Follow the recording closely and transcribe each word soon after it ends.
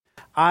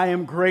I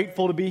am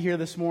grateful to be here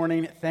this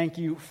morning. Thank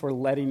you for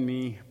letting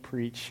me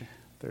preach.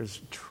 There's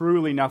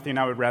truly nothing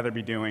I would rather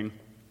be doing.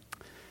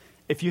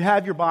 If you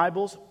have your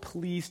Bibles,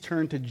 please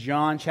turn to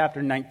John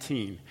chapter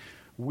 19.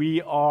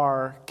 We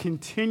are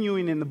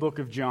continuing in the book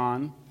of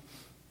John.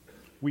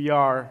 We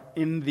are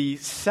in the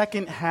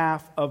second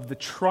half of the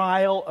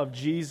trial of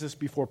Jesus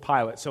before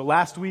Pilate. So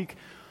last week,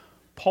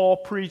 Paul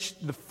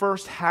preached the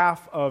first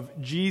half of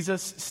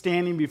Jesus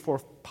standing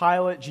before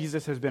Pilate.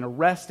 Jesus has been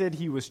arrested.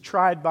 He was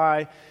tried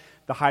by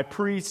the high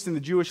priests and the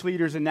Jewish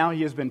leaders, and now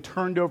he has been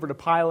turned over to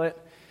Pilate.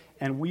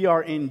 And we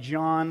are in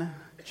John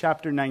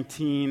chapter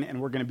 19, and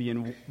we're going to be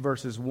in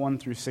verses 1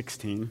 through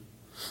 16.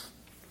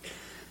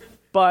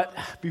 But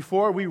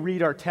before we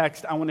read our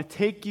text, I want to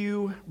take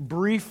you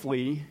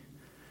briefly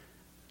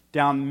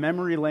down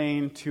memory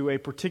lane to a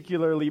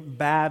particularly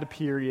bad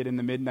period in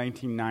the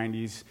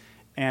mid-1990s,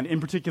 and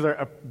in particular,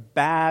 a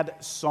bad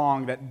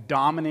song that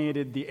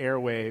dominated the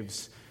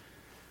airwaves.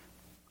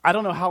 I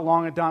don't know how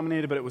long it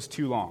dominated, but it was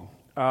too long.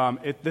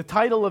 The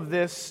title of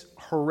this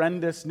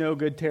horrendous, no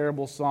good,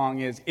 terrible song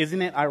is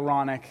 "Isn't It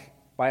Ironic"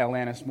 by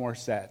Alanis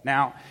Morissette.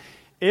 Now,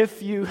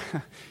 if you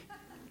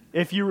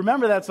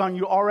remember that song,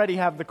 you already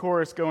have the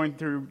chorus going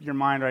through your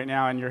mind right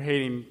now, and you're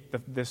hating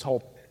this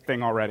whole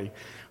thing already.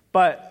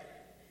 But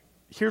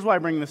here's why I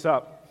bring this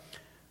up.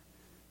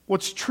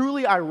 What's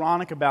truly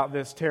ironic about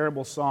this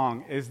terrible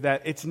song is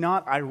that it's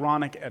not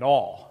ironic at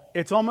all.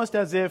 It's almost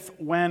as if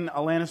when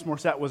Alanis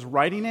Morissette was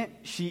writing it,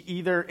 she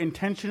either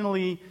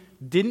intentionally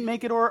didn't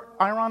make it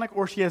ironic,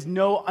 or she has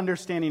no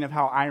understanding of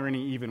how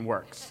irony even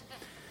works.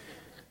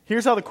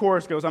 Here's how the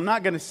chorus goes. I'm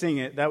not going to sing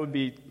it. That would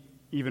be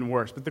even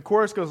worse. But the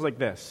chorus goes like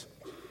this.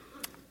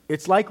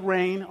 It's like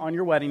rain on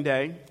your wedding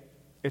day.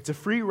 It's a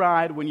free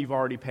ride when you've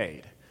already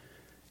paid.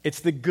 It's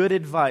the good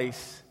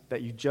advice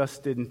that you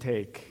just didn't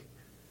take.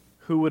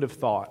 Who would have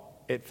thought?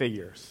 It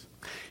figures.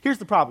 Here's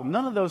the problem.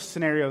 None of those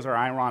scenarios are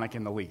ironic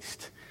in the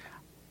least.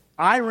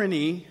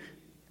 Irony,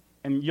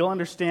 and you'll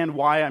understand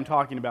why I'm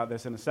talking about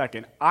this in a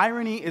second.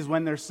 Irony is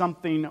when there's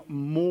something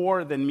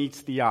more than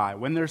meets the eye,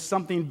 when there's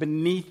something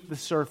beneath the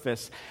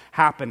surface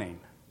happening.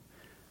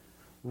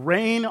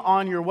 Rain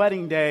on your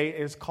wedding day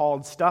is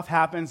called stuff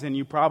happens and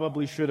you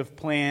probably should have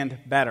planned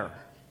better.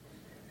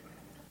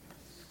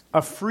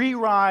 A free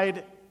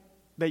ride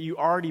that you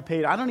already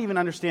paid, I don't even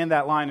understand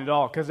that line at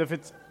all, because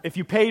if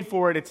you paid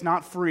for it, it's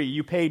not free,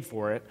 you paid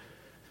for it.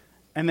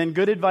 And then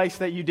good advice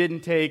that you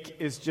didn't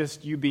take is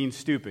just you being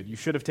stupid. You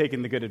should have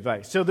taken the good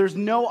advice. So there's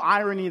no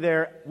irony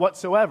there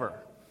whatsoever.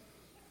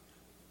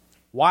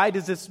 Why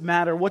does this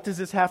matter? What does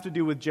this have to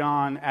do with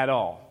John at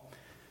all?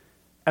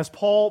 As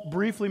Paul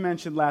briefly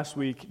mentioned last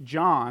week,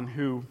 John,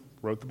 who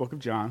wrote the book of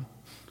John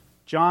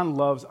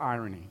loves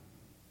irony.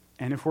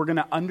 And if we're going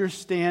to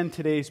understand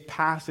today's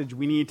passage,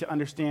 we need to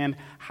understand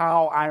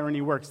how irony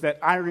works. That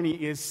irony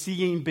is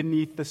seeing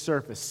beneath the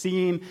surface,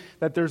 seeing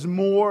that there's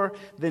more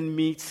than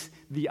meets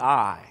the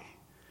eye.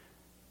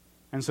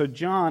 And so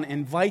John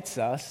invites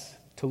us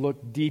to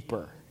look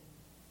deeper.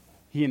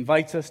 He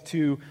invites us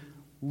to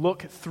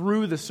look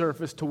through the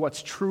surface to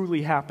what's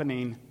truly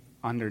happening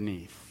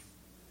underneath.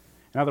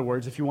 In other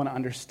words, if you want to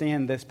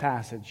understand this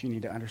passage, you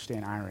need to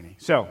understand irony.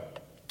 So,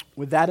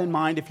 with that in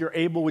mind, if you're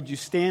able, would you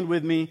stand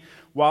with me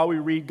while we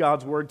read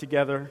God's word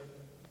together?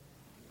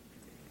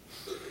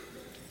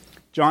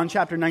 John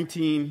chapter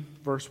 19,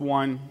 verse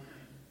 1.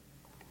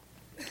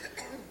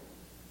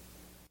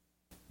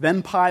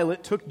 Then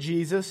Pilate took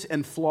Jesus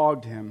and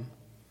flogged him.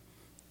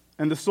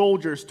 And the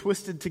soldiers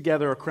twisted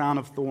together a crown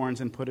of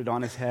thorns and put it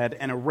on his head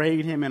and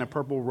arrayed him in a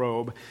purple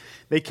robe.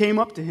 They came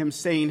up to him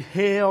saying,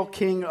 "Hail,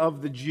 King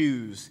of the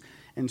Jews,"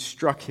 and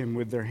struck him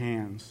with their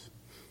hands.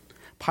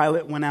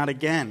 Pilate went out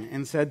again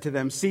and said to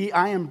them, "See,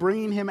 I am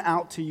bringing him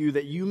out to you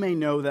that you may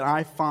know that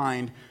I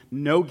find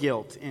no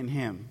guilt in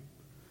him."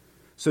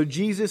 So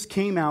Jesus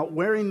came out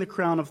wearing the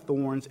crown of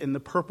thorns and the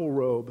purple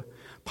robe.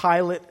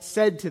 Pilate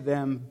said to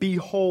them,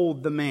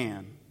 "Behold the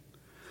man."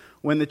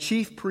 When the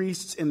chief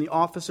priests and the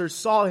officers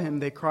saw him,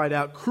 they cried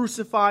out,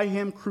 "Crucify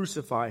him,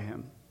 crucify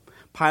him."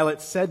 Pilate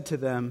said to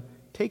them,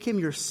 "Take him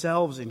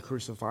yourselves and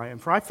crucify him,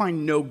 for I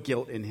find no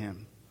guilt in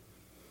him."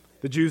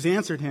 The Jews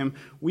answered him,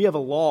 "We have a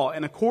law,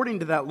 and according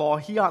to that law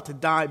he ought to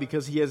die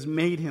because he has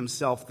made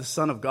himself the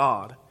Son of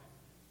God."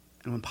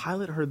 And when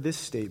Pilate heard this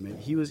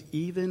statement, he was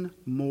even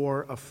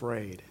more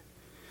afraid.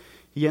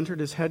 He entered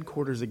his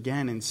headquarters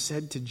again and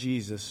said to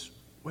Jesus,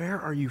 "Where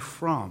are you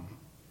from?"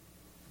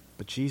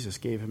 But Jesus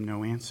gave him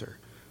no answer.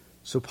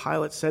 So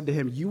Pilate said to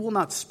him, "You will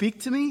not speak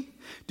to me?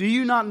 Do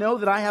you not know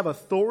that I have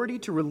authority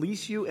to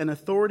release you and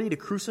authority to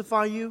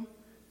crucify you?"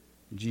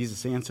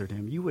 Jesus answered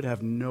him, "You would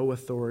have no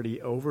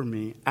authority over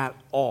me at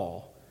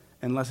all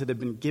unless it had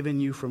been given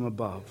you from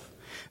above.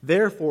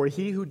 Therefore,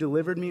 he who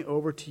delivered me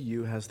over to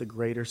you has the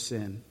greater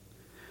sin."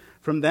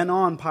 From then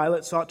on,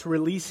 Pilate sought to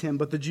release him,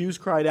 but the Jews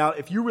cried out,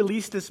 "If you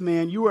release this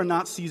man, you are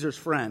not Caesar's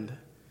friend."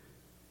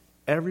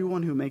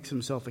 Everyone who makes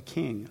himself a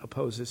king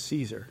opposes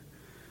Caesar.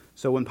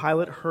 So when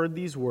Pilate heard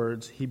these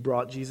words, he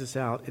brought Jesus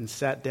out and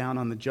sat down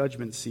on the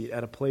judgment seat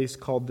at a place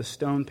called the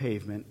Stone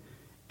Pavement,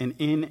 and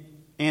in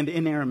and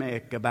in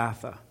Aramaic,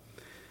 Gabbatha.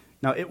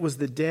 Now it was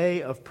the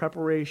day of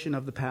preparation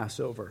of the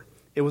Passover.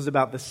 It was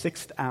about the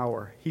 6th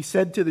hour. He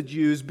said to the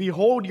Jews,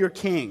 "Behold your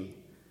king."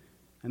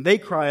 And they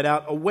cried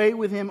out, away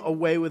with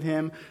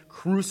him,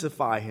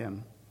 crucify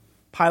him."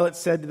 Pilate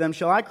said to them,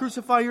 "Shall I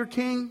crucify your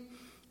king?"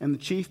 And the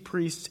chief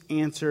priests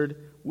answered,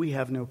 "We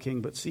have no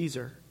king but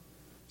Caesar."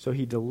 So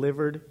he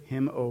delivered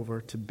him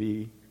over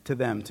to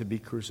them to be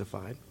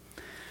crucified.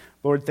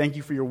 Lord, thank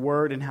you for your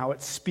word and how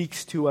it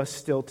speaks to us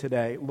still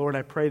today. Lord,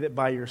 I pray that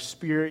by your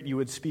Spirit you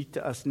would speak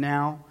to us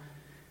now.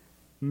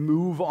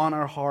 Move on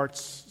our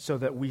hearts so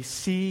that we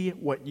see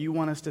what you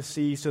want us to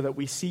see, so that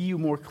we see you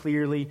more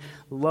clearly,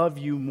 love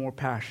you more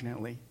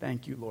passionately.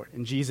 Thank you, Lord.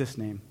 In Jesus'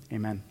 name,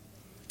 amen.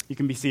 You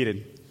can be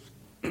seated.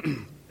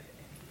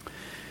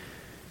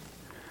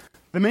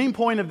 The main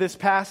point of this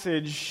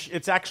passage,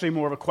 it's actually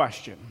more of a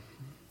question.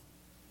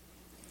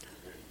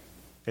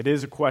 It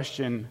is a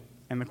question,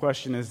 and the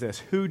question is this: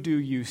 who do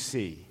you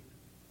see?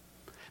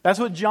 That's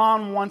what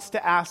John wants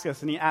to ask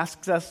us, and he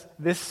asks us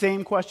this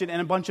same question in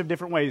a bunch of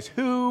different ways.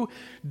 Who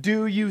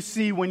do you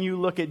see when you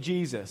look at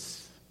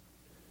Jesus?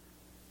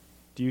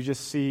 Do you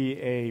just see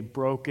a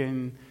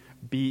broken,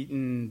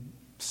 beaten,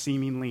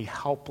 seemingly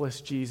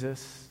helpless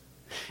Jesus?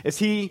 Is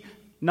he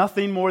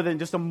nothing more than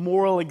just a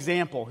moral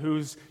example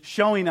who's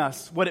showing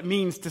us what it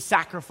means to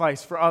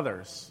sacrifice for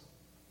others?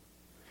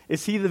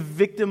 Is he the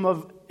victim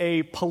of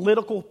a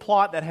political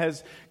plot that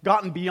has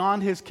gotten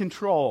beyond his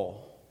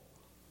control?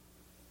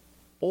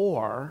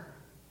 Or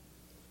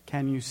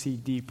can you see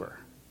deeper?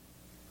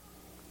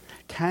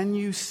 Can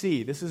you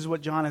see, this is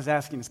what John is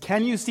asking us,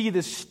 can you see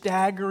this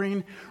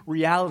staggering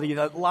reality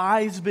that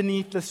lies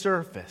beneath the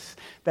surface?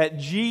 That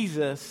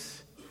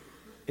Jesus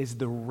is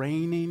the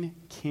reigning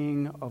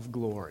King of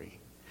glory,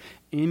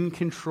 in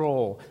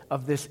control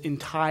of this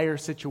entire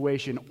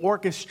situation,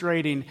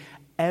 orchestrating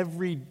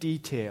every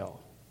detail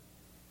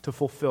to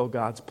fulfill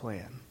God's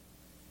plan.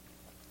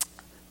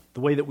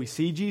 The way that we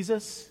see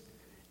Jesus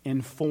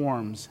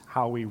informs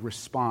how we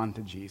respond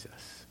to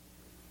Jesus.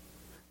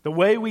 The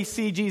way we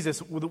see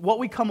Jesus, what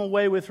we come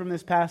away with from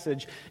this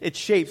passage, it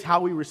shapes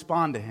how we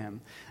respond to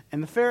him.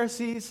 And the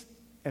Pharisees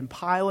and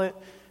Pilate,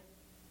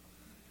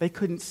 they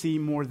couldn't see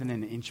more than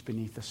an inch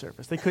beneath the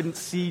surface. They couldn't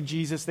see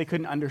Jesus. They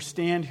couldn't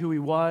understand who he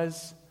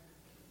was.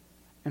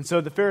 And so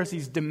the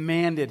Pharisees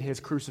demanded his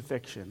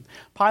crucifixion.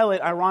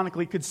 Pilate,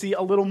 ironically, could see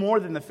a little more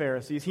than the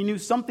Pharisees. He knew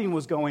something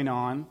was going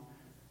on,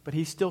 but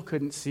he still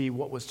couldn't see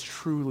what was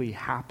truly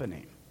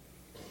happening.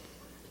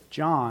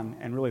 John,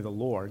 and really the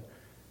Lord,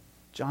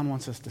 John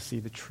wants us to see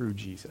the true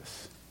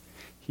Jesus.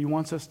 He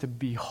wants us to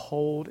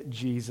behold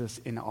Jesus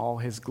in all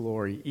his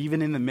glory,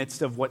 even in the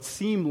midst of what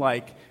seem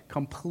like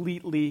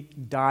completely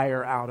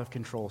dire, out of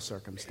control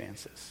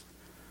circumstances.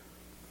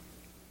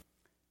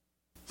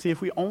 See,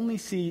 if we only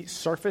see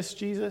surface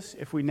Jesus,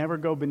 if we never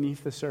go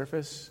beneath the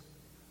surface,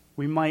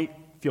 we might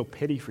feel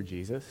pity for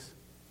Jesus,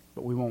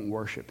 but we won't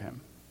worship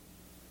him.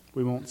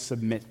 We won't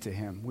submit to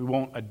him. We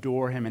won't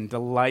adore him and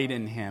delight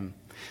in him.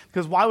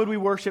 Because why would we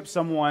worship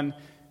someone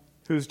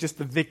who's just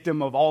the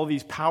victim of all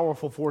these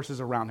powerful forces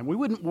around him? We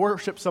wouldn't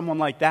worship someone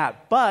like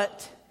that.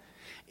 But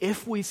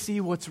if we see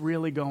what's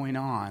really going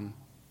on,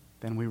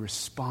 then we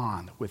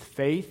respond with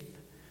faith,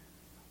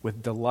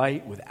 with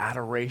delight, with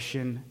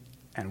adoration,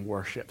 and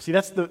worship. See,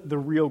 that's the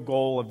real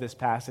goal of this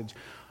passage.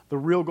 The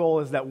real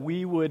goal is that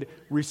we would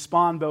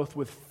respond both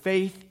with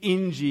faith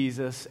in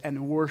Jesus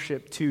and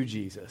worship to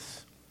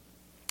Jesus.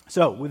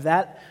 So, with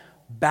that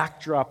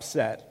backdrop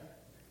set,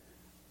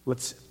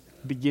 let's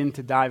begin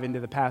to dive into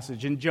the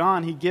passage. In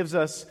John, he gives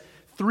us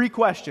three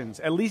questions,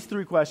 at least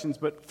three questions,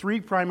 but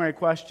three primary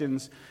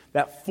questions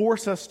that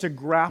force us to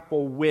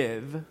grapple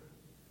with,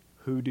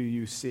 who do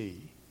you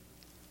see?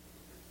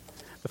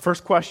 The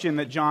first question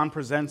that John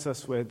presents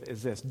us with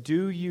is this: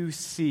 do you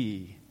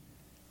see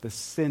the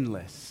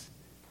sinless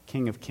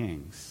King of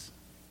Kings?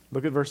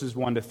 Look at verses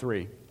 1 to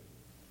 3.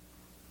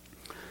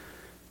 It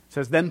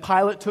says, "Then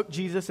Pilate took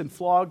Jesus and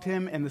flogged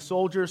him, and the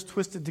soldiers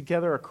twisted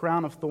together a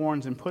crown of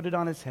thorns and put it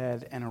on his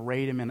head and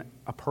arrayed him in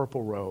a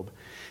purple robe.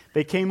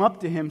 They came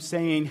up to him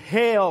saying,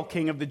 'Hail,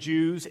 King of the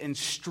Jews,' and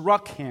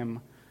struck him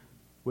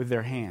with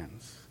their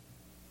hands."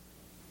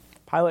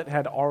 Pilate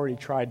had already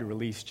tried to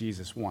release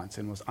Jesus once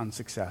and was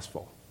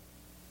unsuccessful.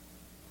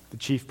 The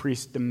chief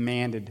priests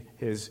demanded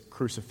his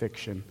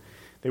crucifixion.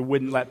 They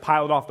wouldn't let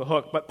Pilate off the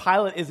hook, but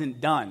Pilate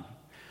isn't done.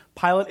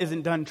 Pilate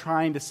isn't done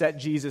trying to set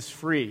Jesus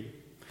free.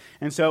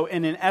 And so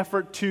in an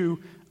effort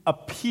to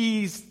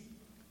appease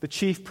the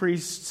chief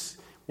priests,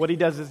 what he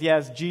does is he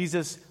has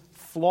Jesus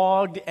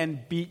flogged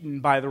and beaten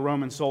by the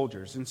Roman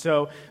soldiers. And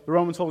so the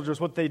Roman soldiers,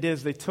 what they did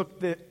is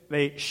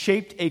they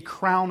shaped a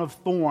crown of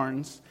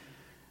thorns.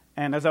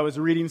 And as I was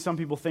reading, some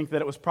people think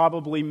that it was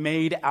probably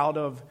made out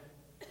of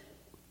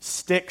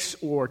sticks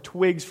or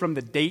twigs from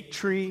the date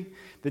tree.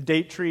 The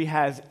date tree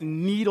has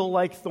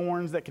needle-like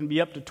thorns that can be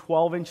up to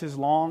 12 inches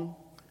long.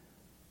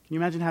 Can you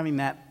imagine having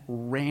that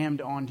rammed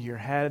onto your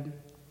head?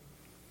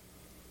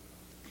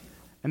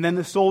 And then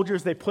the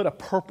soldiers, they put a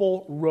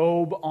purple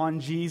robe on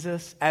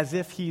Jesus as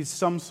if he's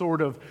some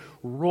sort of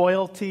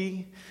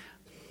royalty.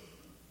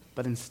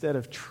 But instead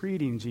of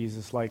treating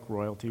Jesus like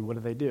royalty,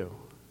 what do?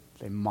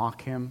 They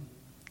mock him,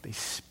 they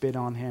spit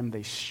on him,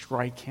 they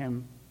strike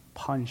him,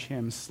 punch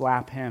him,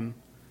 slap him.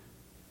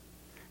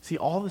 See,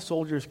 all the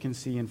soldiers can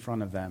see in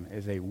front of them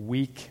is a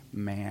weak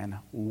man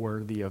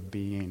worthy of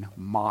being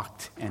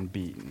mocked and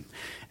beaten.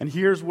 And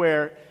here's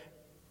where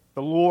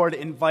the Lord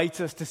invites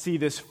us to see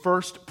this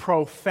first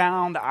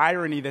profound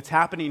irony that's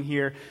happening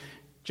here.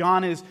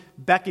 John is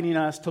beckoning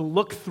us to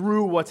look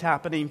through what's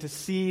happening to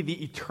see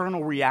the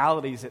eternal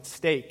realities at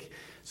stake.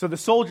 So the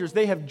soldiers,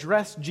 they have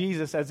dressed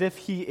Jesus as if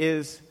he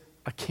is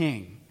a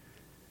king.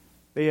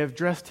 They have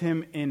dressed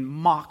him in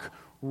mock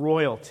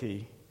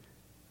royalty,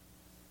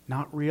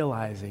 not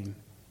realizing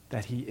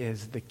that he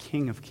is the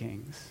King of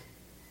Kings.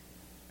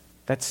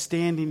 That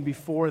standing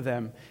before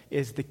them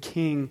is the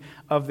King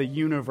of the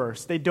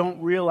universe. They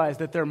don't realize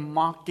that they're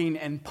mocking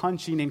and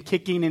punching and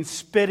kicking and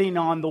spitting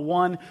on the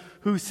one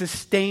who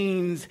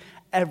sustains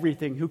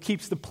everything, who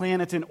keeps the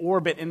planets in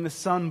orbit and the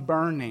sun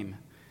burning.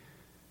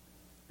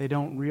 They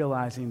don't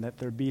realizing that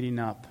they're beating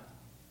up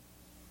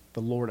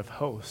the Lord of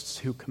hosts,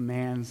 who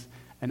commands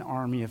an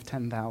army of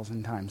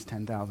 10,000 times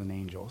 10,000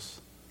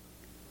 angels.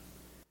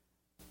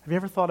 Have you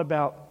ever thought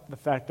about the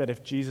fact that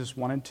if Jesus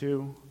wanted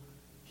to,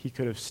 he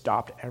could have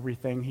stopped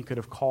everything? He could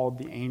have called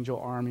the angel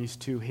armies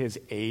to his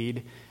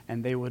aid,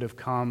 and they would have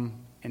come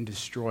and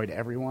destroyed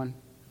everyone.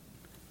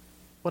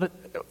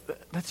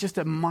 That's just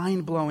a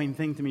mind-blowing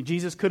thing to me.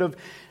 Jesus could have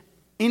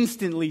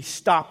instantly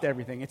stopped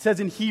everything. It says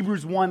in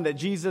Hebrews 1 that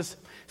Jesus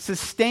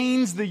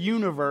sustains the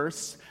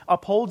universe,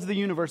 upholds the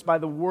universe by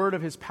the word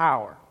of his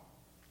power.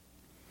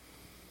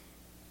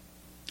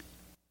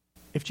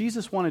 If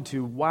Jesus wanted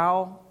to,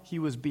 while he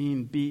was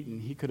being beaten,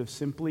 he could have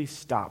simply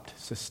stopped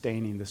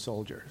sustaining the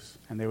soldiers,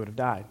 and they would have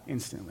died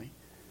instantly.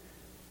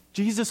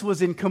 Jesus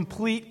was in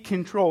complete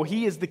control.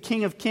 He is the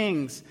King of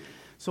Kings.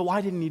 So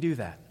why didn't he do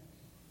that?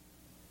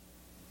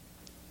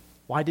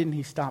 Why didn't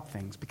he stop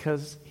things?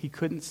 Because he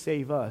couldn't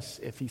save us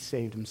if he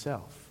saved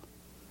himself.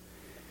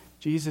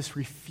 Jesus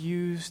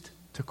refused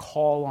to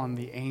call on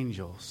the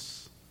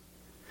angels.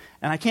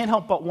 And I can't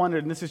help but wonder,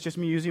 and this is just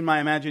me using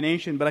my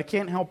imagination, but I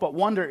can't help but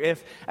wonder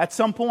if at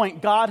some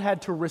point God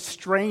had to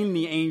restrain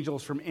the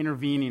angels from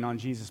intervening on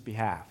Jesus'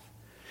 behalf.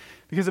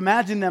 Because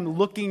imagine them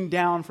looking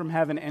down from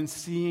heaven and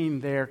seeing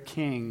their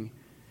king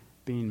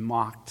being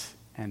mocked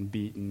and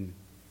beaten,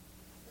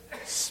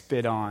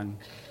 spit on.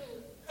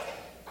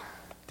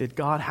 Did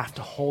God have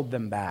to hold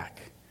them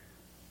back?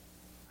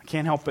 I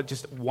can't help but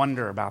just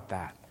wonder about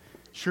that.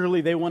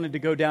 Surely they wanted to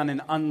go down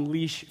and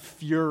unleash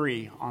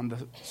fury on the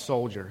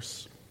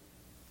soldiers.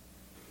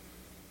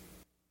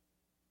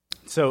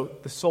 So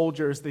the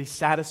soldiers, they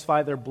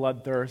satisfy their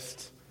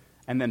bloodthirst,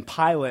 and then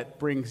Pilate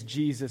brings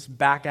Jesus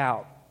back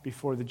out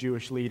before the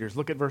Jewish leaders.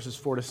 Look at verses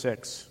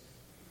 4-6.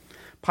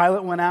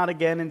 Pilate went out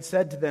again and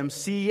said to them,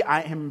 "See,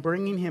 I am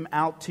bringing him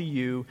out to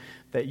you,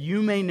 that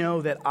you may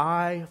know that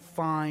I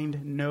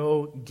find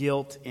no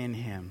guilt in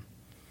him."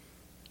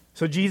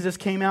 So Jesus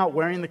came out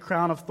wearing the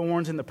crown of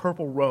thorns and the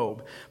purple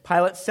robe.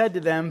 Pilate said to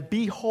them,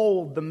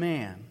 "Behold the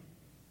man."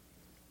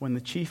 When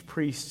the chief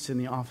priests and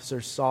the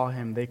officers saw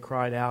him, they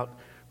cried out,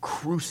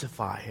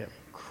 "Crucify him,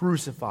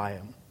 crucify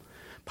him."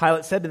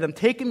 Pilate said to them,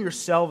 "Take him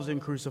yourselves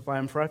and crucify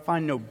him, for I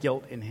find no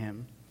guilt in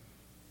him."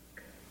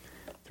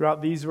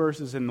 Throughout these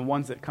verses and the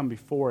ones that come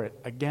before it,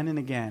 again and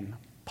again,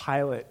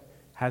 Pilate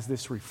has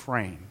this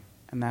refrain,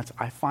 and that's,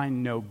 "I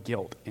find no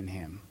guilt in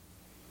him."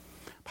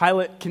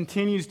 Pilate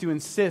continues to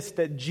insist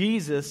that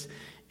Jesus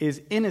is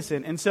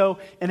innocent. And so,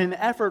 in an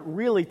effort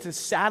really to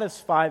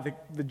satisfy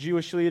the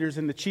Jewish leaders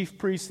and the chief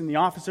priests and the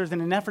officers,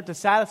 in an effort to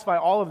satisfy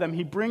all of them,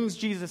 he brings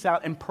Jesus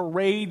out and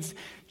parades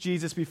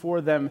Jesus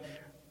before them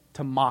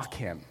to mock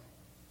him.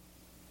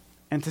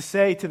 And to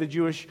say to the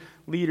Jewish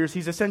leaders,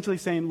 he's essentially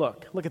saying,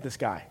 look at this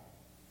guy.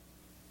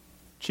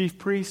 Chief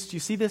priests, you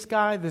see this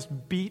guy, this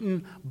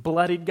beaten,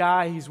 bloodied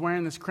guy? He's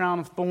wearing this crown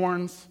of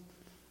thorns,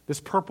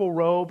 this purple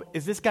robe.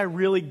 Is this guy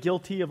really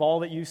guilty of all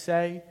that you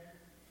say?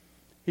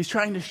 He's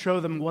trying to show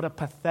them what a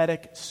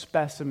pathetic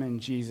specimen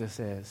Jesus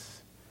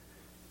is.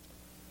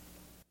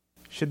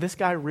 Should this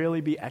guy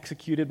really be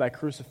executed by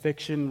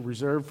crucifixion,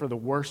 reserved for the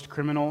worst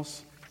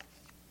criminals?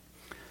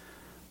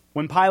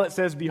 When Pilate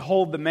says,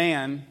 "Behold the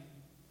man,"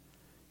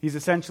 he's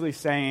essentially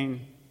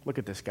saying, look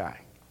at this guy.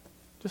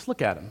 Just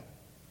look at him.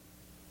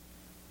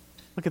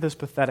 Look at this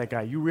pathetic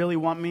guy. You really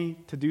want me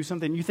to do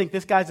something? You think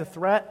this guy's a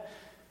threat?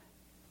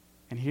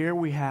 And here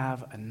we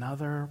have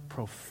another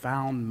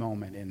profound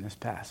moment in this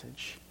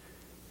passage.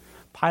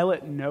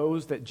 Pilate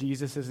knows that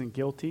Jesus isn't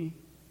guilty,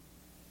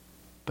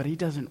 but he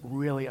doesn't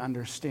really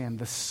understand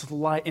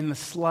in the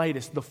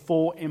slightest the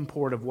full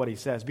import of what he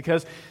says.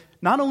 Because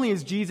not only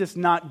is Jesus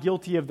not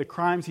guilty of the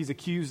crimes he's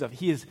accused of,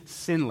 he is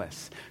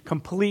sinless,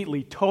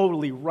 completely,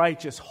 totally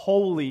righteous,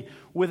 holy,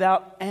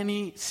 without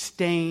any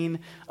stain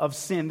of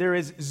sin. There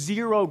is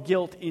zero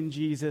guilt in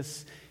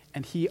Jesus,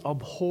 and he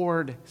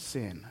abhorred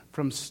sin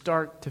from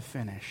start to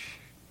finish.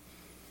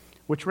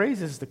 Which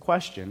raises the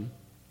question,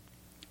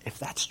 if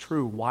that's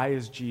true, why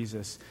is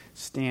Jesus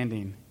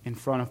standing in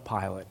front of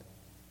Pilate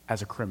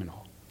as a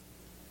criminal?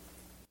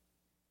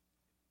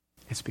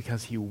 It's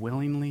because he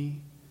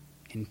willingly,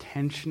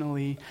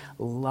 intentionally,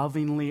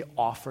 lovingly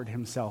offered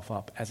himself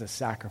up as a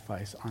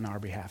sacrifice on our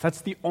behalf.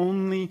 That's the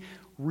only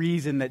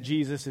reason that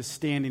Jesus is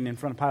standing in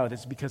front of Pilate.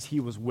 It's because he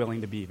was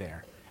willing to be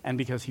there and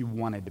because he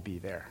wanted to be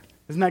there.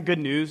 Isn't that good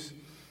news?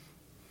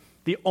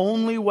 The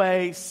only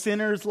way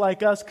sinners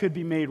like us could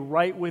be made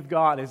right with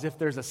God is if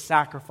there's a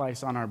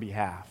sacrifice on our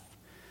behalf.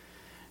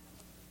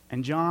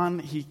 And John,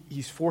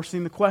 he's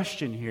forcing the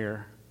question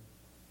here.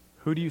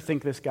 Who do you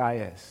think this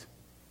guy is?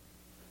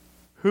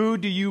 Who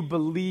do you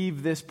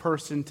believe this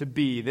person to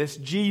be? This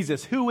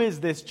Jesus. Who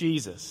is this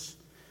Jesus?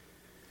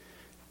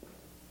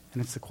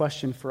 And it's the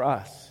question for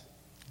us.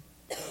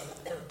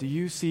 Do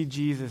you see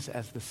Jesus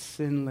as the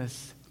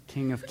sinless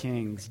King of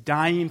Kings,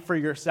 dying for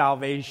your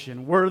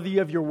salvation, worthy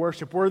of your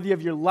worship, worthy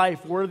of your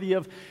life, worthy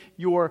of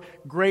your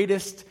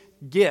greatest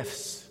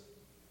gifts?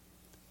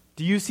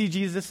 Do you see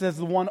Jesus as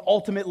the one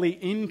ultimately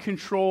in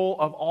control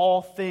of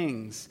all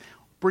things,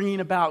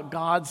 bringing about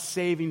God's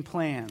saving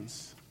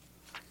plans?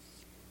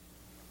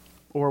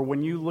 Or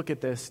when you look at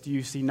this, do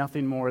you see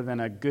nothing more than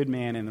a good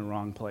man in the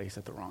wrong place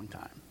at the wrong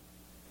time?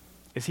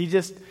 Is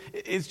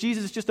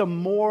Jesus just a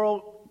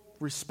moral,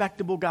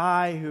 respectable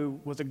guy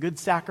who was a good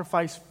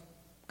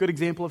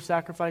example of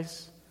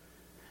sacrifice?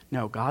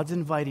 No, God's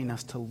inviting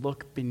us to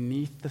look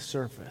beneath the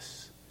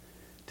surface,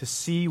 to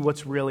see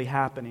what's really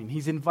happening.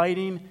 He's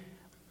inviting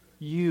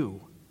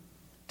you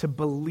to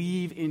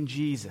believe in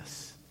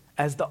Jesus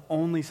as the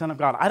only Son of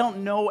God. I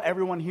don't know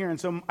everyone here, and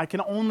so I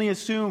can only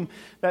assume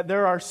that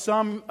there are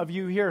some of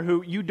you here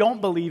who you don't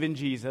believe in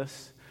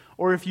Jesus,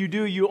 or if you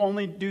do, you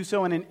only do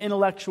so in an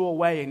intellectual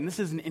way. And this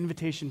is an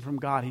invitation from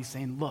God. He's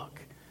saying, look,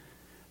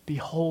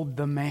 behold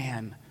the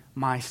man,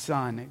 my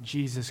Son,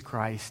 Jesus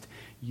Christ,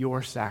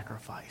 your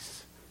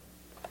sacrifice.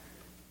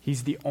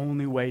 He's the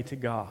only way to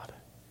God.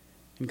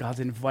 And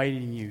God's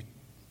inviting you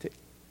to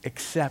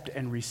accept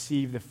and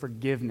receive the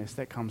forgiveness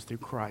that comes through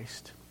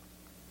Christ.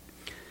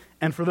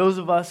 And for those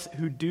of us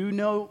who do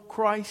know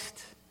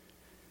Christ,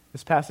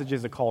 this passage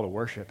is a call to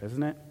worship,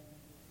 isn't it?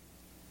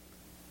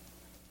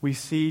 We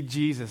see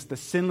Jesus, the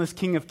sinless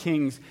King of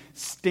Kings,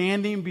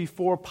 standing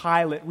before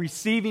Pilate,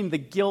 receiving the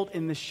guilt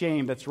and the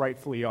shame that's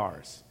rightfully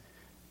ours.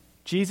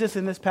 Jesus,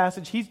 in this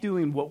passage, he's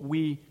doing what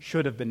we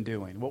should have been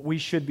doing, what we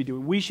should be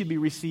doing. We should be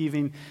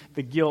receiving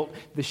the guilt,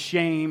 the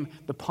shame,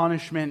 the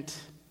punishment.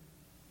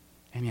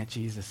 And yet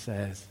Jesus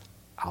says,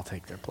 I'll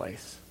take their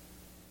place.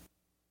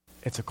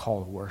 It's a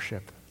call to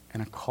worship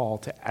and a call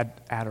to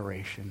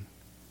adoration,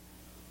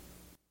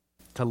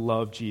 to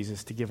love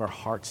Jesus, to give our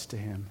hearts to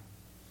him.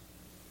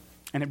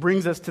 And it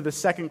brings us to the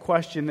second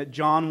question that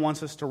John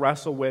wants us to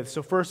wrestle with.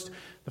 So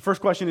the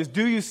first question is,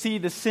 do you see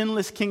the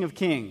sinless King of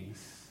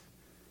Kings?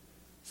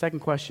 Second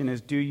question is,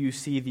 do you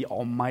see the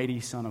almighty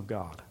Son of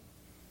God?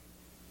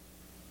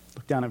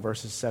 Look down at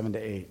verses 7 to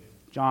 8.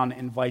 John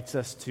invites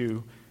us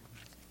to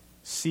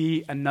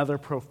see another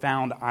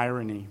profound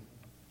irony.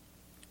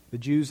 The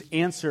Jews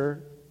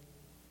answer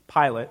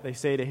Pilate. They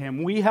say to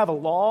him, we have a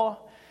law,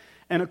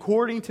 and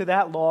according to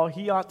that law,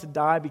 he ought to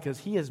die because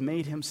he has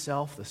made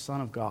himself the Son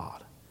of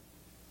God.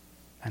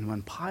 And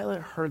when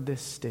Pilate heard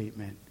this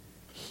statement,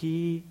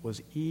 he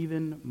was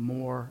even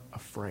more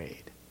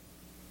afraid.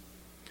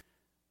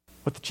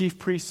 What the chief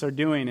priests are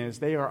doing is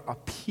they are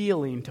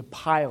appealing to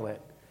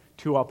Pilate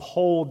to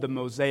uphold the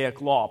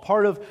Mosaic law.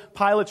 Part of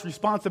Pilate's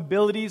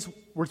responsibility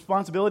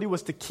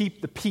was to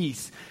keep the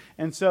peace.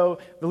 And so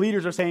the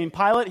leaders are saying,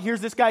 Pilate, here's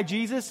this guy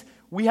Jesus.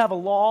 We have a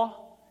law,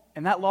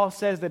 and that law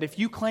says that if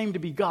you claim to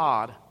be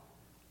God,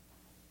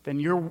 then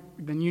you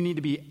need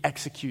to be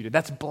executed.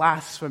 That's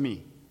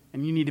blasphemy,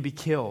 and you need to be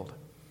killed.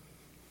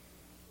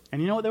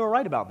 And you know what? They were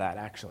right about that,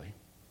 actually.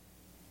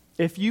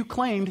 If you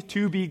claimed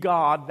to be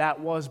God, that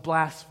was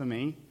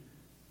blasphemy,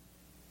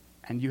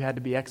 and you had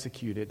to be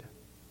executed.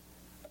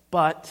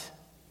 But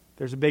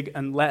there's a big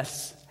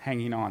unless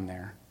hanging on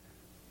there.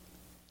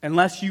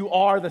 Unless you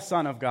are the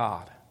Son of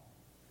God.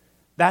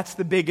 That's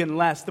the big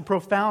unless. The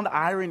profound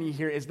irony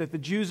here is that the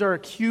Jews are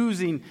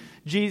accusing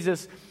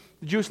Jesus,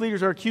 the Jewish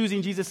leaders are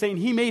accusing Jesus, saying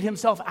he made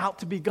himself out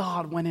to be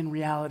God, when in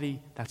reality,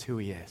 that's who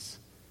he is.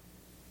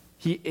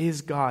 He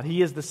is God.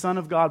 He is the Son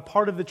of God,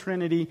 part of the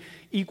Trinity,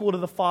 equal to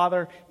the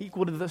Father,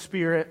 equal to the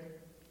Spirit.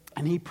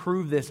 And he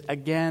proved this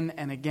again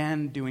and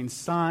again, doing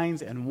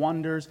signs and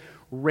wonders,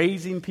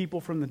 raising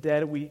people from the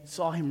dead. We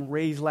saw him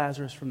raise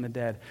Lazarus from the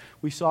dead.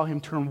 We saw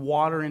him turn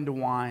water into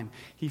wine.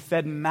 He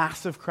fed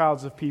massive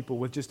crowds of people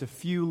with just a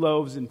few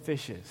loaves and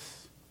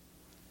fishes.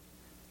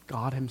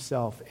 God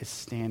himself is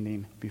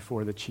standing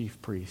before the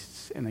chief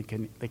priests, and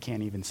they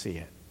can't even see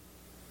it.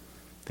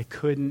 They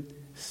couldn't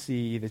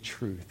see the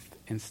truth.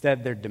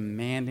 Instead, they're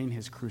demanding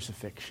his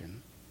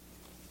crucifixion.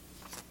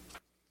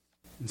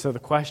 And so the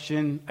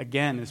question,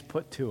 again, is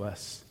put to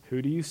us.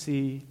 Who do you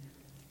see?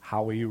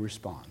 How will you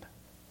respond?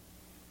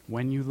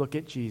 When you look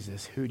at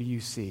Jesus, who do you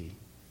see?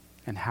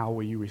 And how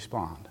will you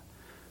respond?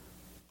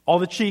 All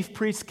the chief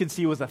priests could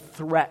see was a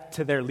threat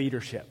to their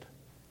leadership.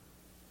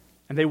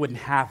 And they wouldn't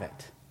have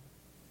it.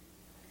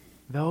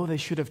 Though they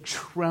should have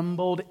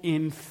trembled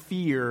in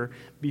fear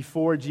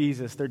before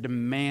Jesus, they're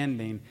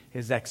demanding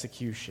his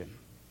execution.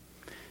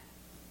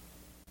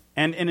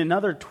 And in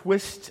another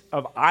twist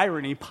of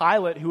irony,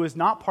 Pilate, who is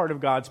not part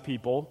of God's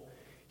people,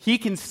 he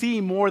can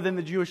see more than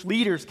the Jewish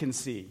leaders can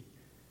see.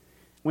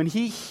 When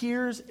he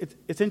hears,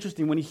 it's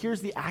interesting, when he hears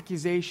the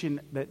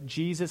accusation that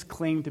Jesus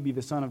claimed to be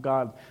the Son of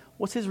God,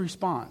 what's his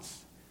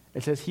response?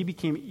 It says he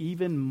became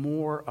even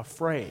more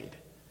afraid.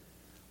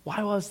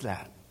 Why was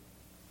that?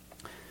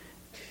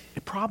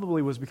 It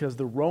probably was because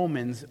the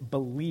Romans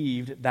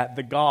believed that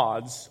the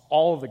gods,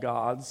 all of the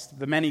gods,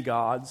 the many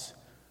gods,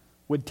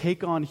 would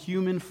take on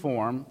human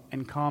form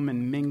and come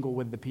and mingle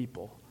with the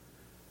people.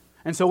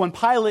 And so when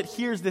Pilate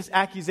hears this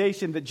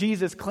accusation that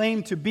Jesus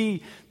claimed to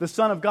be the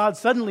Son of God,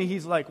 suddenly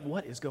he's like,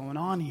 what is going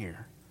on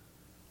here?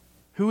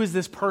 Who is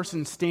this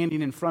person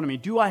standing in front of me?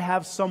 Do I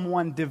have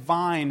someone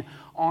divine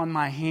on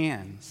my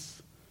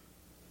hands?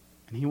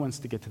 And he wants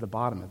to get to the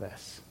bottom of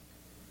this.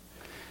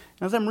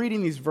 As I'm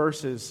reading these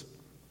verses,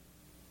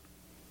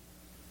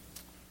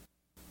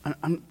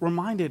 I'm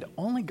reminded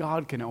only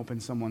God can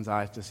open someone's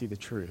eyes to see the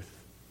truth.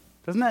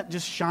 Doesn't that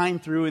just shine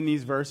through in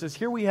these verses?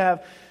 Here we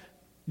have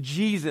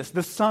Jesus,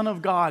 the Son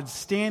of God,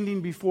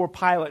 standing before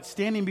Pilate,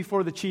 standing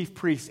before the chief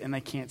priests, and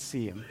they can't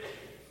see him.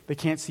 They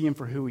can't see him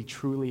for who he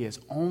truly is.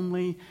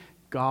 Only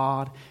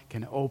God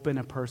can open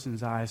a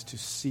person's eyes to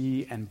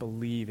see and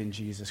believe in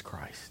Jesus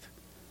Christ.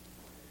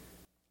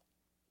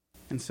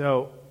 And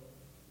so,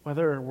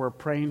 whether we're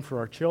praying for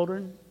our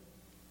children,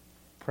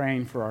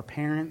 praying for our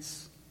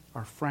parents,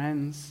 our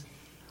friends,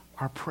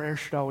 our prayer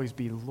should always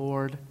be,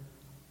 Lord,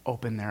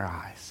 open their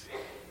eyes.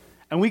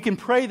 And we can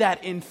pray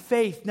that in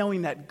faith,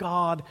 knowing that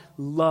God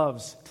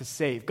loves to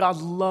save. God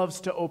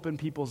loves to open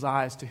people's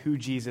eyes to who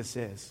Jesus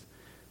is.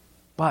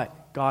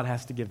 But God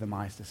has to give them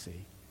eyes to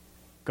see.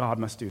 God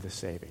must do the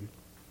saving.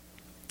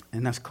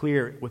 And that's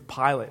clear with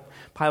Pilate.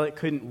 Pilate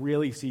couldn't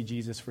really see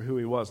Jesus for who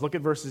he was. Look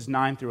at verses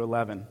 9 through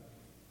 11.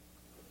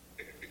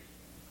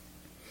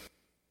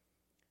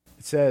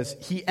 It says,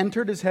 he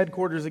entered his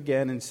headquarters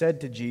again and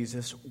said to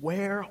Jesus,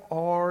 where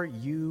are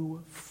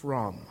you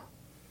from?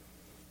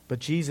 But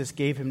Jesus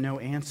gave him no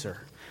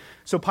answer.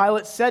 So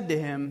Pilate said to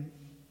him,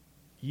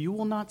 you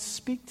will not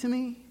speak to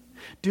me?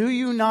 Do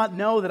you not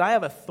know that I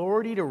have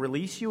authority to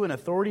release you and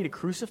authority to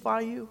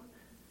crucify you?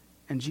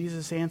 And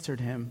Jesus answered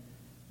him,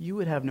 you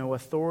would have no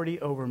authority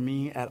over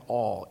me at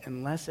all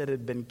unless it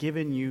had been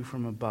given you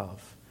from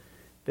above.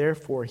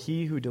 Therefore,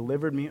 he who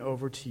delivered me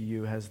over to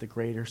you has the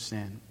greater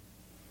sin.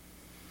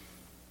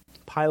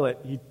 Pilate,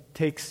 he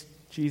takes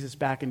Jesus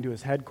back into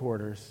his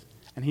headquarters,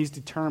 and he's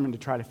determined to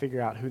try to figure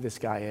out who this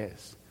guy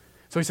is.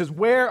 So he says,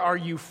 where are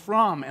you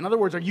from? In other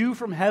words, are you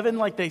from heaven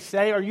like they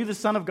say? Are you the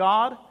Son of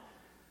God?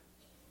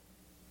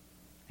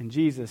 And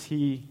Jesus,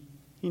 he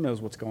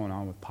knows what's going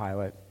on with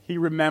Pilate. He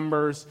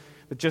remembers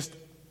that just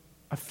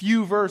a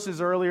few verses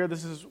earlier,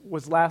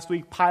 was last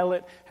week,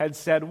 Pilate had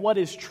said, what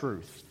is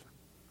truth?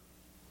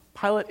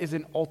 Pilate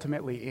isn't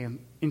ultimately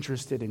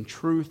interested in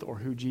truth or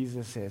who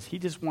Jesus is. He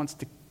just wants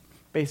to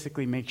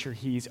basically make sure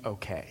he's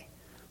okay.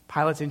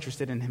 Pilate's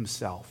interested in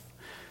himself.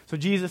 So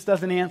Jesus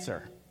doesn't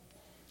answer.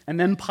 And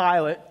then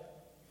Pilate,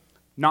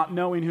 not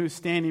knowing who's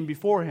standing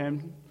before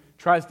him,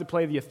 tries to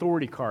play the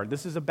authority card.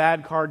 This is a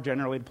bad card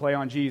generally to play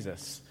on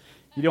Jesus.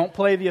 You don't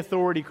play the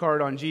authority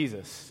card on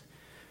Jesus.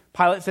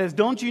 Pilate says,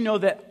 don't you know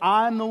that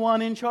I'm the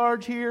one in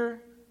charge here?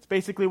 It's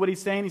basically what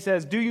he's saying. He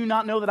says, do you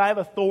not know that I have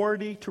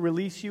authority to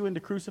release you and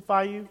to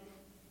crucify you?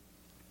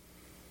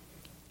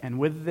 And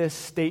with this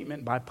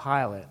statement by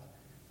Pilate,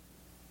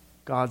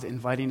 God's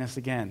inviting us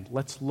again.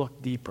 Let's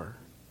look deeper.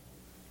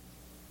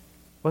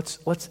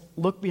 Let's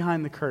look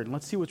behind the curtain.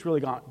 Let's see what's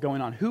really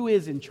going on. Who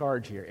is in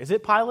charge here? Is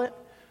it Pilate?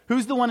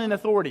 Who's the one in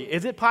authority?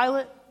 Is it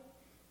Pilate?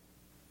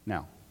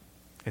 No,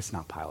 it's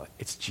not Pilate.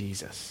 It's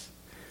Jesus.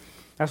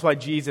 That's why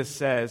Jesus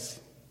says,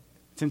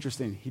 it's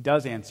interesting, he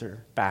does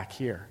answer back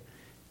here.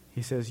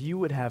 He says, you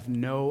would have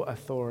no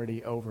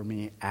authority over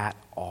me at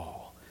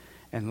all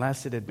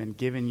unless it had been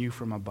given you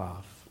from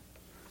above.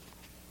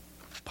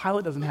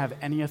 Pilate doesn't have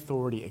any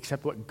authority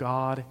except what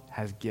God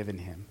has given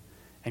him.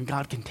 And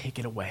God can take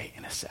it away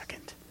in a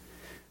second.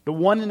 The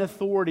one in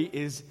authority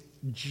is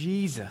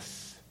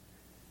Jesus.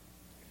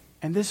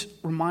 And this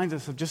reminds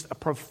us of just a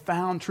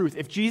profound truth.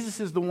 If Jesus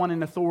is the one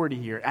in authority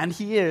here, and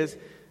he is,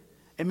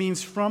 it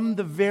means from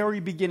the very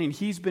beginning,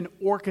 he's been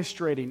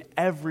orchestrating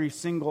every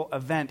single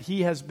event.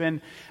 He has been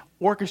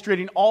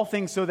orchestrating all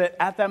things so that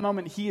at that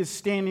moment he is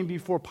standing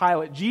before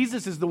Pilate.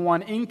 Jesus is the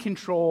one in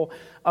control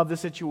of the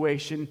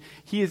situation.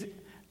 He is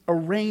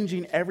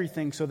arranging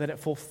everything so that it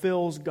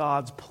fulfills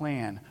God's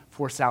plan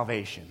for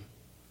salvation.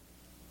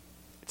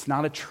 It's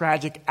not a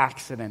tragic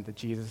accident that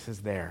Jesus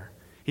is there.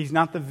 He's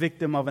not the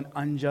victim of an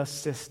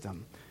unjust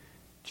system.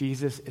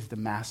 Jesus is the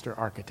master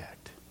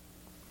architect.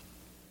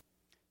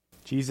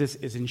 Jesus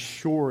is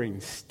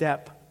ensuring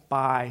step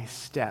by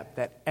step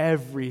that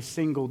every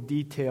single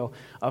detail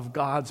of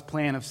God's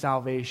plan of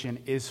salvation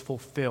is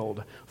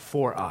fulfilled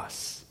for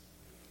us.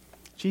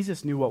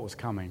 Jesus knew what was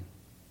coming.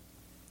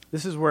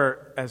 This is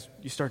where, as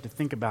you start to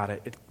think about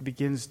it, it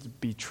begins to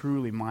be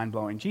truly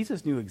mind-blowing.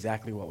 Jesus knew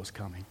exactly what was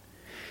coming.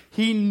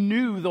 He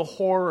knew the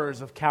horrors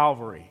of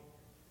Calvary.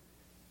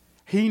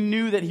 He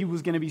knew that he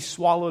was going to be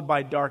swallowed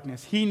by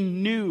darkness. He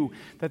knew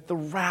that the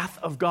wrath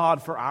of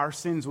God for our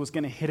sins was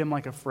going to hit him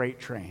like a freight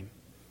train.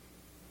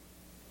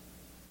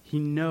 He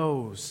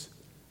knows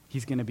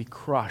he's going to be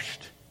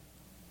crushed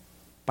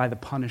by the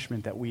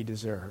punishment that we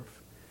deserve.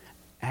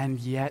 And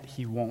yet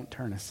he won't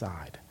turn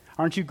aside.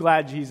 Aren't you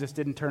glad Jesus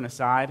didn't turn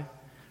aside?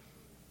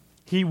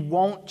 He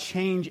won't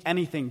change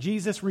anything.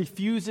 Jesus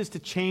refuses to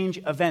change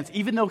events.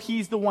 Even though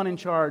he's the one in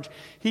charge,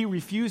 he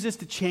refuses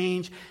to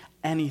change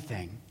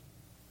anything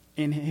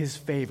in his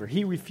favor.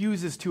 He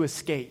refuses to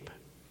escape.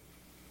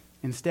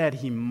 Instead,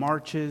 he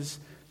marches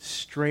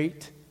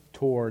straight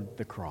toward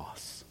the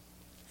cross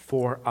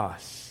for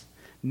us,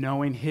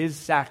 knowing his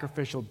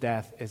sacrificial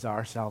death is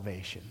our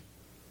salvation.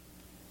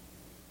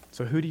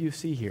 So who do you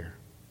see here?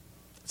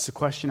 It's a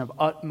question of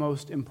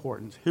utmost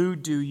importance. Who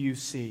do you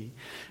see?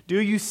 Do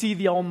you see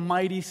the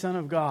Almighty Son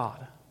of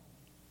God?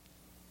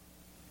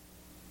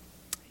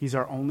 He's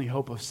our only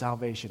hope of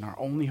salvation, our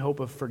only hope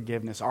of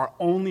forgiveness, our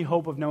only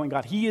hope of knowing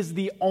God. He is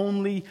the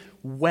only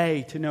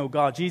way to know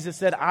God. Jesus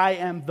said, I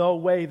am the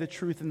way, the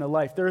truth, and the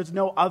life. There is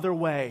no other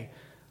way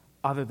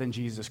other than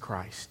Jesus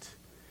Christ.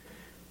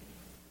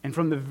 And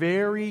from the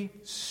very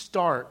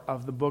start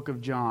of the book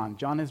of John,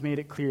 John has made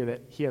it clear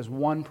that he has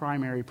one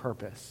primary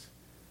purpose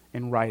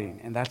in writing,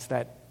 and that's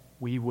that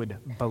we would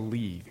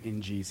believe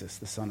in Jesus,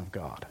 the Son of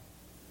God.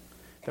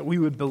 That we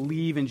would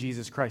believe in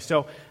Jesus Christ.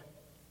 So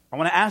I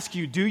want to ask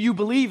you, do you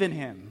believe in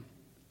him?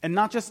 And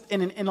not just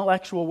in an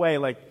intellectual way,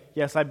 like,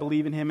 yes, I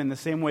believe in him in the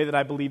same way that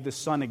I believe the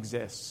Son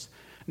exists.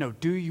 No,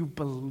 do you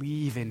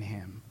believe in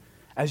him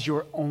as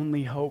your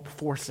only hope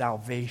for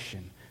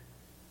salvation?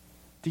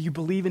 Do you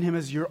believe in him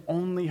as your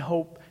only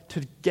hope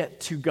to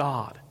get to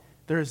God?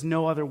 There is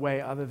no other way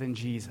other than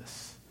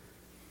Jesus.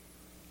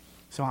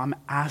 So I'm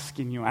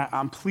asking you,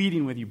 I'm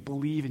pleading with you,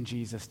 believe in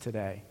Jesus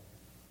today.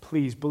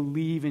 Please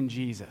believe in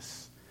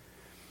Jesus.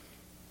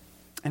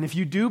 And if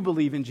you do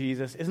believe in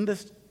Jesus, isn't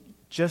this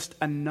just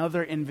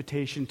another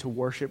invitation to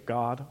worship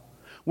God?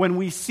 When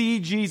we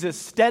see Jesus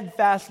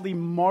steadfastly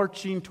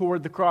marching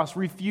toward the cross,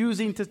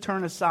 refusing to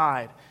turn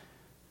aside,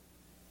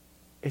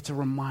 it's a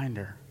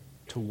reminder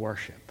to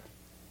worship.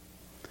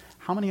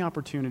 How many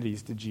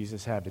opportunities did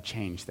Jesus have to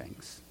change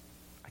things?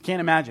 I can't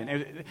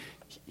imagine.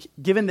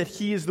 Given that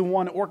he is the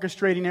one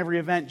orchestrating every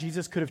event,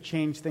 Jesus could have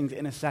changed things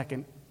in a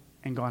second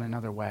and gone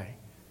another way.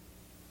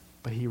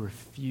 But he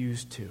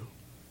refused to.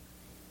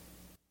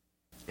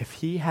 If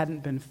he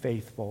hadn't been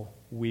faithful,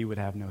 we would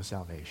have no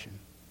salvation.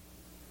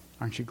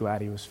 Aren't you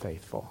glad he was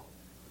faithful?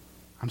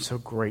 I'm so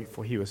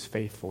grateful he was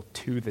faithful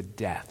to the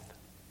death.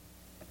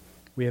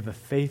 We have a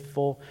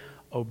faithful,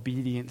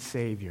 obedient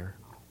Savior,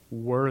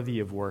 worthy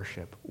of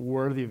worship,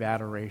 worthy of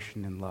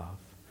adoration and love.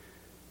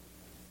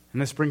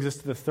 And this brings us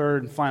to the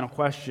third and final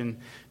question.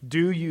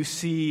 Do you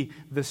see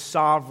the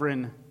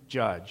sovereign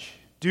judge?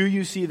 Do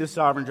you see the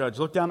sovereign judge?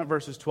 Look down at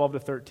verses 12 to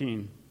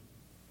 13.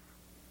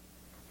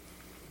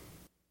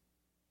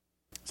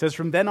 It says,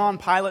 from then on,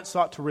 Pilate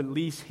sought to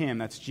release him,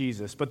 that's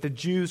Jesus. But the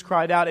Jews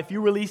cried out, if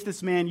you release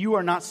this man, you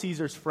are not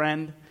Caesar's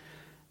friend.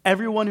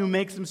 Everyone who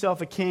makes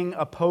himself a king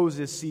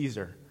opposes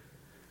Caesar.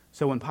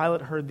 So when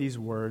Pilate heard these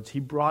words, he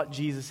brought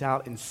Jesus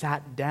out and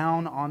sat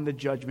down on the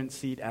judgment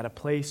seat at a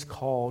place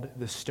called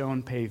the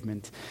Stone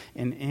Pavement,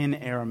 and in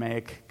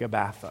Aramaic,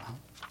 Gabbatha.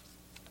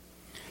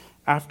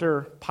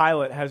 After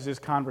Pilate has this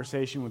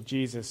conversation with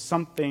Jesus,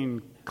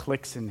 something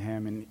clicks in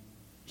him, and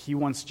he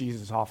wants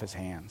Jesus off his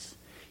hands.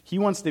 He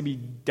wants to be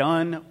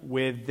done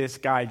with this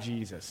guy,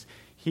 Jesus.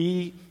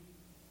 He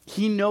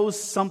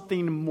knows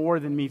something more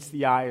than meets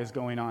the eye is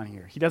going on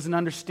here. He doesn't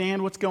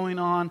understand what's going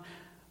on,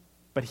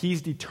 but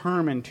he's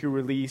determined to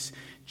release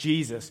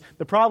Jesus.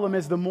 The problem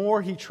is the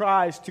more he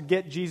tries to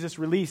get Jesus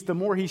released, the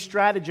more he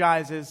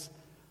strategizes,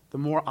 the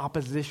more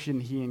opposition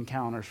he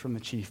encounters from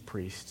the chief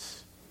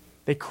priests.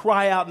 They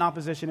cry out in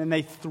opposition and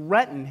they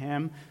threaten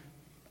him.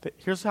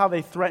 Here's how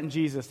they threaten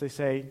Jesus. They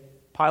say,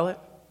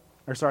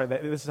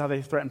 this is how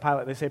they threaten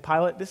Pilate. They say,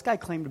 Pilate, this guy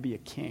claimed to be a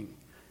king.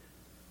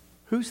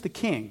 Who's the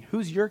king?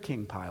 Who's your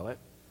king, Pilate?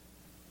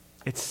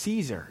 It's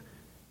Caesar.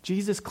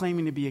 Jesus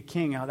claiming to be a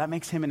king, that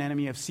makes him an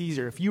enemy of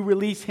Caesar. If you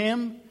release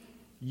him,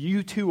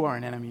 you too are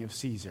an enemy of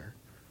Caesar.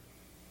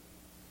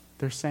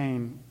 They're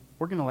saying,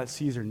 we're going to let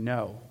Caesar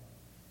know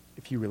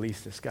if you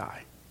release this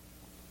guy,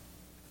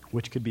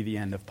 which could be the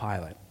end of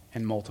Pilate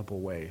in multiple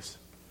ways.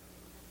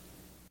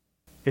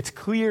 It's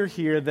clear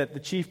here that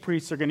the chief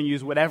priests are going to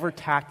use whatever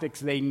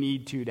tactics they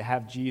need to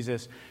have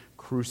Jesus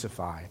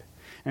crucified.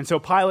 And so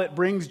Pilate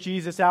brings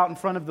Jesus out in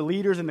front of the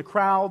leaders and the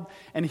crowd,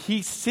 and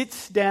he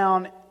sits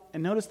down.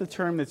 And notice the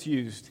term that's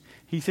used.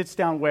 He sits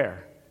down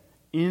where?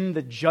 In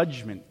the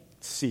judgment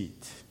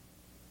seat.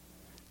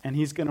 And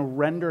he's going to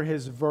render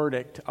his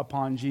verdict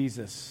upon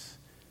Jesus.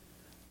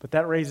 But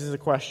that raises a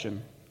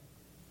question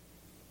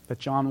that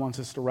John wants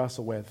us to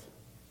wrestle with.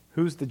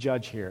 Who's the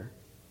judge here?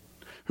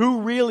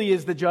 Who really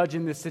is the judge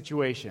in this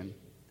situation?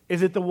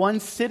 Is it the one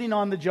sitting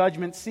on the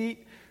judgment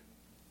seat?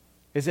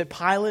 Is it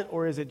Pilate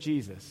or is it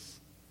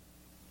Jesus?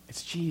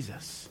 It's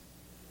Jesus.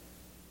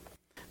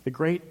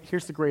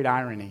 Here's the great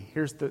irony.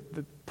 Here's the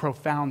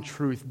profound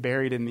truth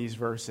buried in these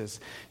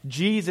verses.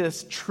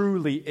 Jesus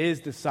truly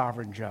is the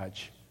sovereign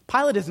judge.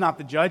 Pilate is not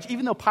the judge.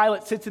 Even though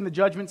Pilate sits in the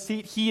judgment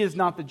seat, he is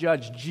not the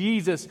judge.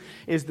 Jesus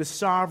is the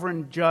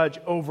sovereign judge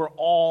over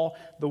all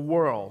the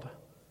world.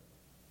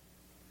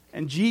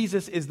 And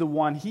Jesus is the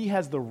one. He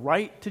has the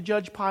right to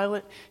judge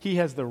Pilate. He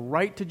has the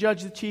right to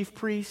judge the chief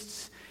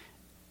priests.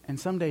 And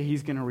someday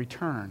he's going to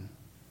return.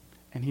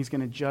 And he's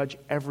going to judge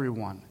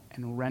everyone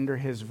and render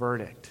his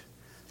verdict.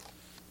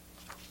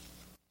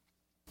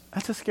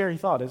 That's a scary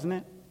thought, isn't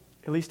it?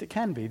 At least it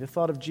can be. The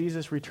thought of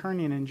Jesus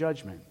returning in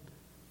judgment.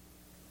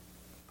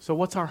 So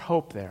what's our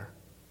hope there?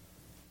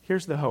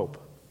 Here's the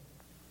hope.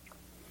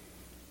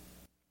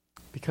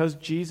 Because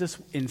Jesus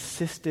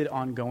insisted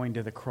on going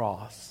to the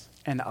cross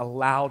and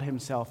allowed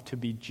himself to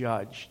be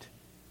judged,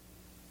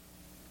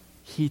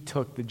 he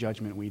took the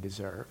judgment we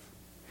deserve.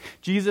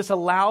 Jesus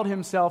allowed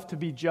himself to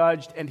be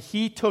judged, and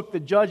he took the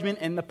judgment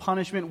and the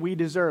punishment we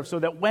deserve, so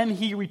that when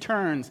he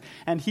returns,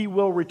 and he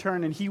will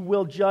return, and he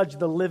will judge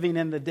the living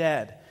and the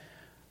dead,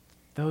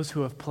 those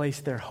who have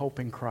placed their hope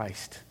in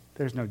Christ,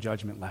 there's no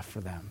judgment left for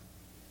them.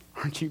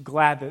 Aren't you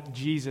glad that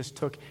Jesus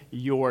took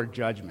your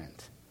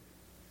judgment?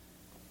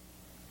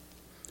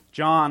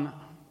 John,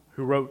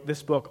 who wrote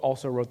this book,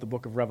 also wrote the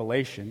book of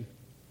Revelation.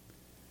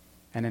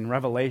 And in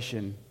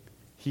Revelation,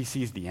 he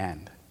sees the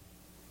end.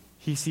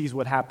 He sees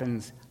what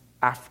happens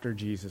after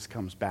Jesus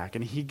comes back.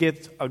 And he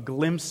gets a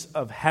glimpse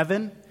of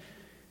heaven.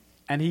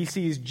 And he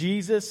sees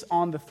Jesus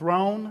on the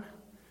throne.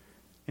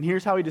 And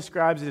here's how he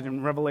describes it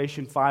in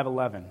Revelation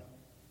 5:11.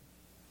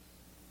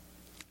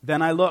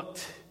 Then I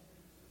looked,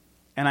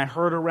 and I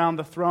heard around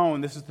the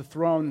throne, this is the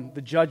throne,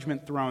 the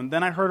judgment throne.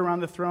 Then I heard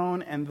around the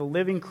throne and the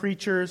living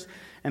creatures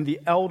and the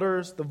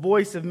elders, the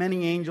voice of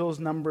many angels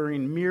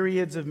numbering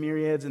myriads of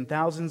myriads and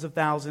thousands of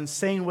thousands,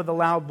 saying with a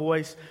loud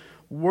voice,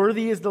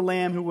 "Worthy is the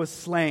Lamb who was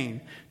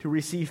slain to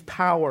receive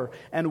power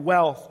and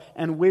wealth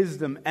and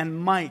wisdom and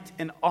might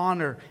and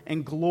honor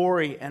and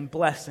glory and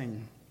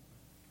blessing."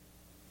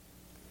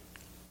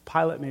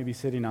 Pilate may be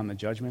sitting on the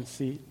judgment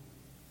seat,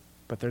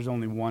 but there's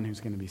only one who's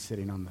going to be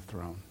sitting on the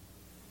throne,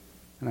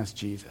 and that's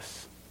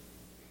Jesus.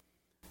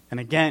 And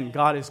again,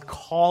 God is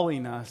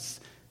calling us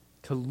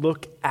to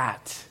look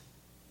at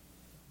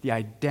the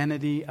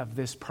identity of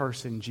this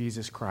person,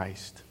 Jesus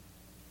Christ,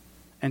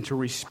 and to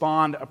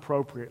respond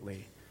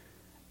appropriately.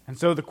 And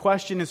so the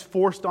question is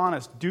forced on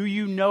us. Do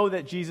you know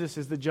that Jesus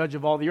is the judge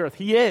of all the earth?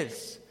 He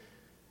is.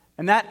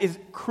 And that is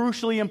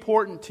crucially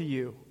important to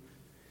you.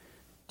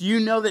 Do you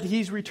know that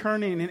he's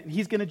returning and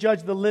he's going to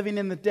judge the living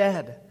and the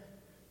dead?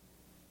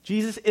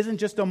 Jesus isn't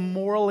just a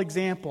moral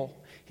example.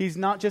 He's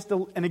not just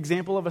an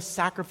example of a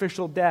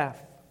sacrificial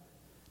death.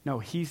 No,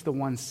 he's the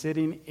one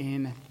sitting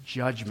in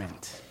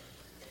judgment.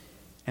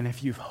 And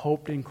if you've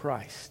hoped in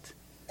Christ,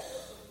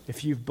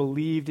 if you've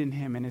believed in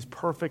him and his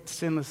perfect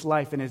sinless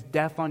life and his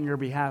death on your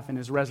behalf and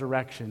his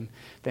resurrection,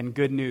 then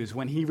good news.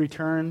 When he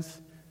returns,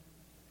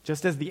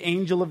 just as the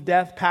angel of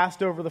death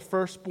passed over the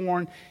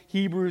firstborn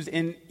Hebrews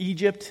in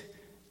Egypt,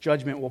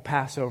 judgment will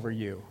pass over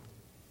you.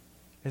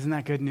 Isn't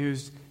that good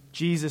news?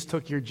 Jesus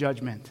took your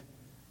judgment,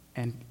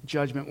 and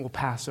judgment will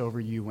pass over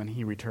you when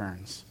he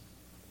returns.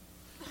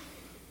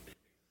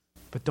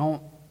 But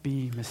don't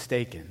be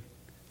mistaken.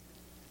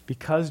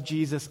 Because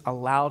Jesus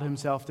allowed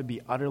himself to be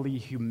utterly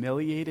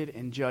humiliated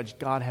and judged,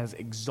 God has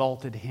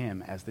exalted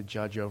him as the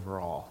judge over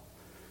all.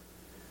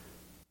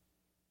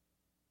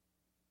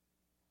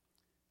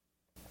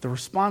 The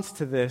response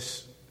to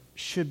this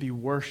should be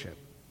worship.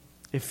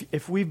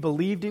 If we've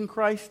believed in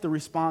Christ, the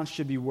response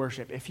should be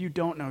worship. If you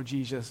don't know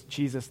Jesus,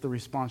 the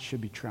response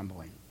should be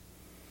trembling.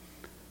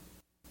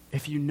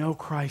 If you know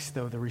Christ,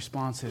 though, the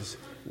response is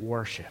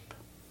worship.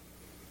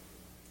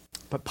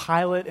 But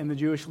Pilate and the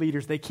Jewish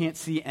leaders, they can't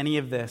see any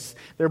of this.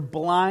 They're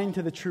blind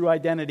to the true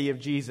identity of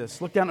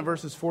Jesus. Look down at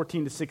verses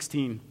 14 to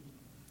 16.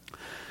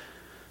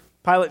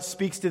 Pilate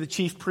speaks to the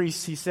chief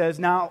priests. He says,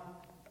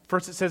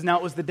 First it says, now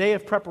it was the day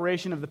of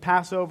preparation of the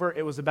Passover.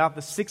 It was about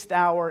the 6th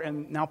hour,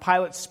 and now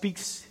Pilate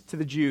speaks to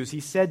the Jews. He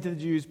said to the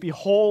Jews,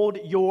 "Behold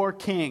your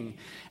king."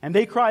 And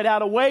they cried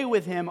out, away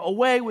with him,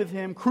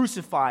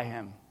 crucify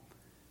him."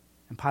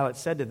 And Pilate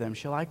said to them,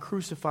 "Shall I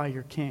crucify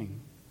your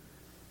king?"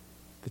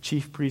 The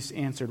chief priests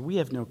answered, "We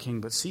have no king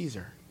but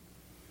Caesar."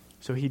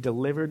 So he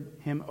delivered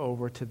him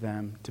over to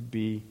them to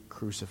be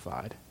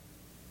crucified.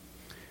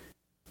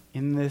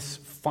 In this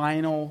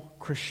final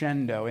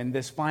crescendo, in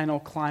this final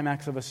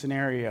climax of a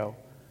scenario,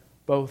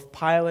 both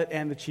Pilate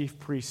and the chief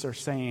priests are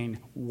saying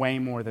way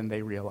more than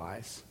they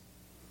realize.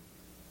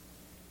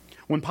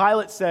 When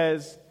Pilate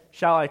says,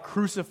 "Shall I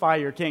crucify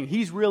your king?"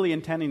 he's really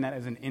intending that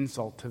as an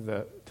insult to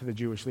the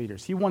Jewish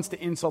leaders. He wants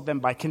to insult them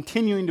by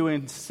continuing to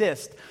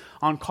insist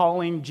on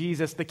calling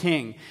Jesus the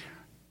king,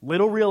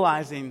 little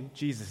realizing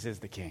Jesus is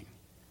the king.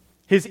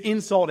 His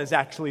insult is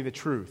actually the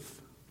truth.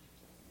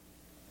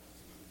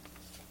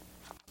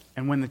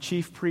 And when the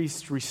chief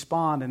priests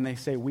respond and they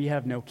say, "We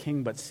have no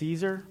king but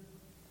Caesar,"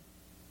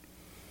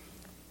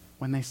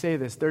 when they say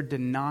this, they're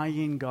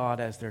denying God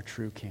as their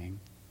true king,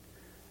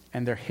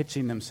 and they're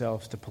hitching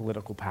themselves to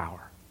political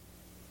power.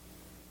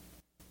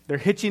 They're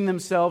hitching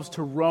themselves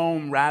to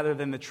Rome rather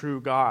than the true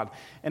God.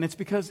 And it's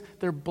because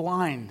they're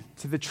blind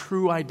to the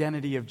true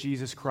identity of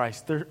Jesus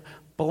Christ. They're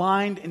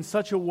blind in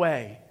such a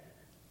way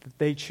that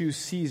they choose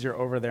Caesar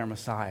over their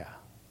Messiah.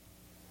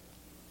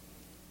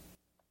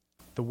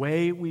 The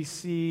way we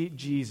see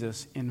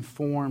Jesus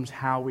informs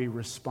how we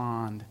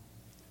respond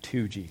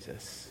to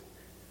Jesus.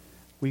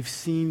 We've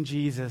seen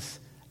Jesus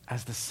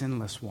as the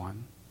sinless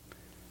one.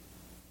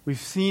 We've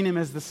seen him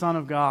as the Son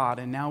of God,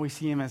 and now we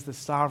see him as the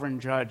sovereign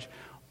judge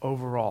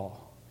over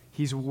all.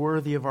 He's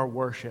worthy of our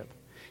worship.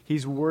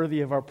 He's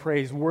worthy of our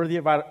praise, worthy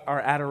of our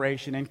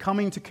adoration. And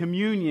coming to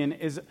communion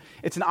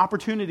it's an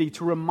opportunity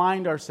to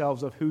remind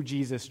ourselves of who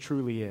Jesus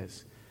truly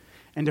is,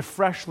 and to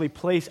freshly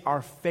place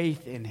our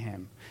faith in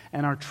him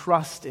and our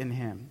trust in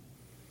him.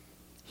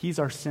 He's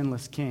our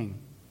sinless King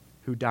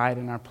who died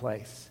in our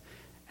place.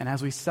 And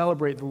as we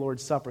celebrate the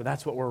Lord's Supper,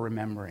 that's what we're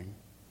remembering.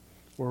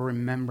 We're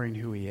remembering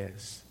who he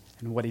is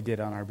and what he did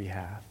on our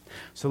behalf.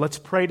 So let's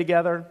pray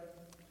together,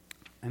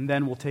 and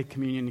then we'll take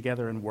communion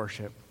together and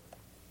worship.